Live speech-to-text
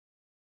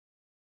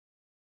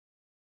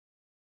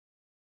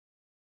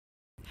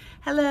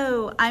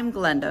Hello, I'm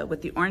Glenda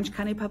with the Orange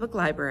County Public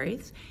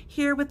Libraries,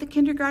 here with the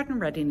Kindergarten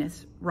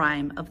Readiness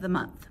Rhyme of the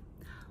Month.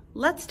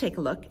 Let's take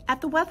a look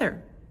at the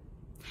weather.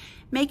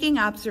 Making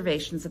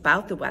observations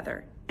about the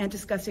weather and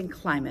discussing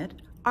climate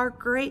are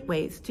great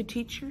ways to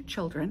teach your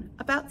children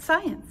about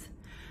science,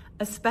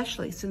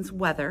 especially since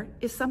weather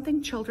is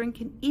something children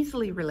can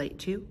easily relate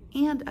to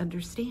and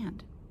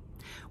understand.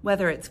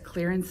 Whether it's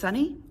clear and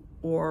sunny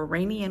or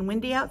rainy and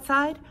windy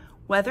outside,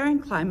 weather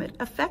and climate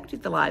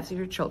affect the lives of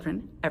your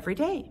children every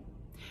day.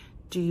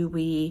 Do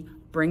we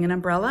bring an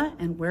umbrella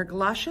and wear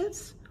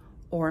galoshes?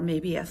 Or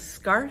maybe a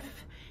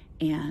scarf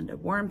and a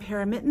warm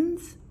pair of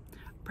mittens?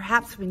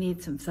 Perhaps we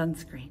need some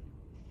sunscreen.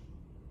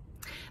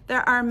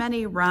 There are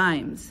many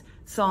rhymes,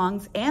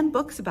 songs, and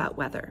books about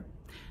weather.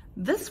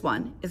 This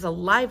one is a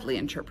lively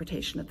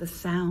interpretation of the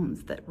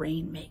sounds that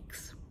rain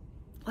makes.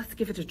 Let's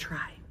give it a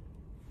try.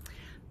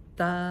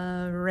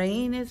 The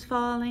rain is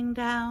falling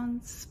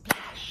down,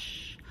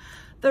 splash.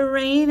 The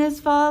rain is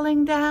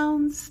falling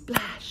down,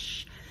 splash.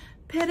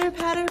 Pitter,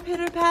 patter,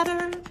 pitter,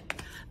 patter.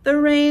 The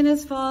rain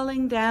is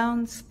falling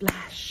down,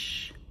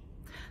 splash.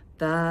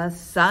 The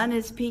sun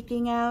is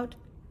peeking out,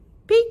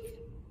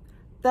 peek.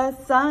 The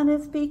sun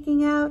is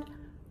peeking out,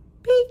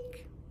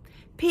 peek.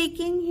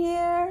 Peeking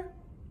here,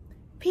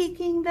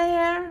 peeking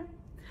there.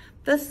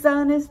 The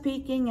sun is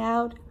peeking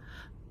out,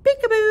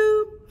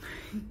 peekaboo.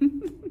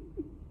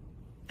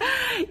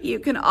 You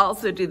can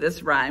also do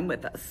this rhyme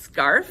with a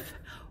scarf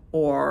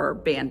or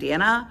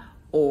bandana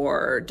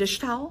or dish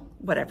towel,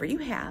 whatever you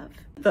have.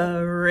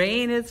 The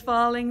rain is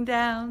falling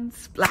down,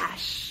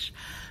 splash.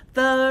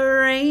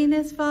 The rain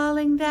is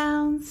falling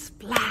down,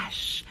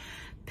 splash.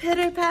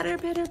 Pitter, patter,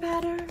 pitter,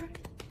 patter.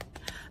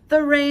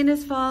 The rain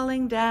is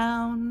falling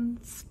down,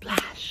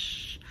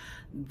 splash.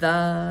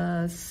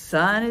 The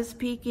sun is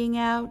peeking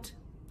out,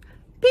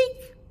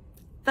 peek.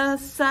 The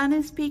sun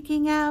is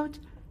peeking out,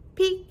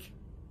 peek.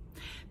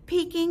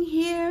 Peeking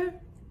here,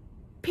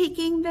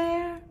 peeking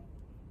there.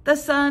 The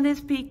sun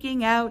is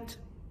peeking out,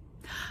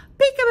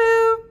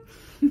 peekaboo.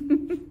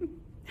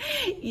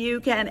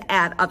 You can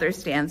add other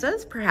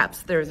stanzas.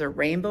 Perhaps there's a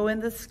rainbow in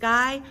the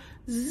sky,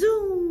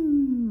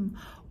 zoom.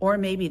 Or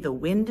maybe the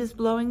wind is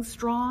blowing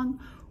strong,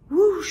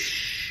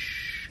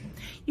 whoosh.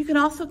 You can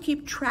also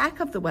keep track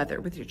of the weather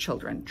with your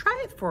children.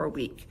 Try it for a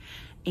week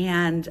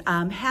and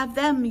have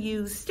them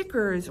use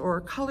stickers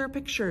or color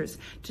pictures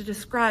to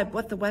describe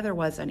what the weather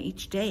was on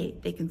each day.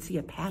 They can see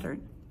a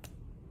pattern.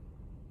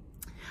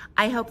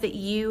 I hope that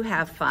you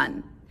have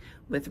fun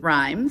with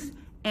rhymes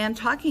and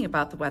talking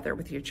about the weather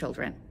with your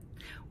children.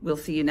 We'll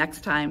see you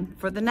next time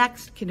for the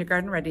next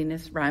Kindergarten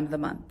Readiness Rhyme of the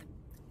Month.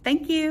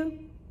 Thank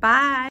you.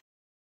 Bye.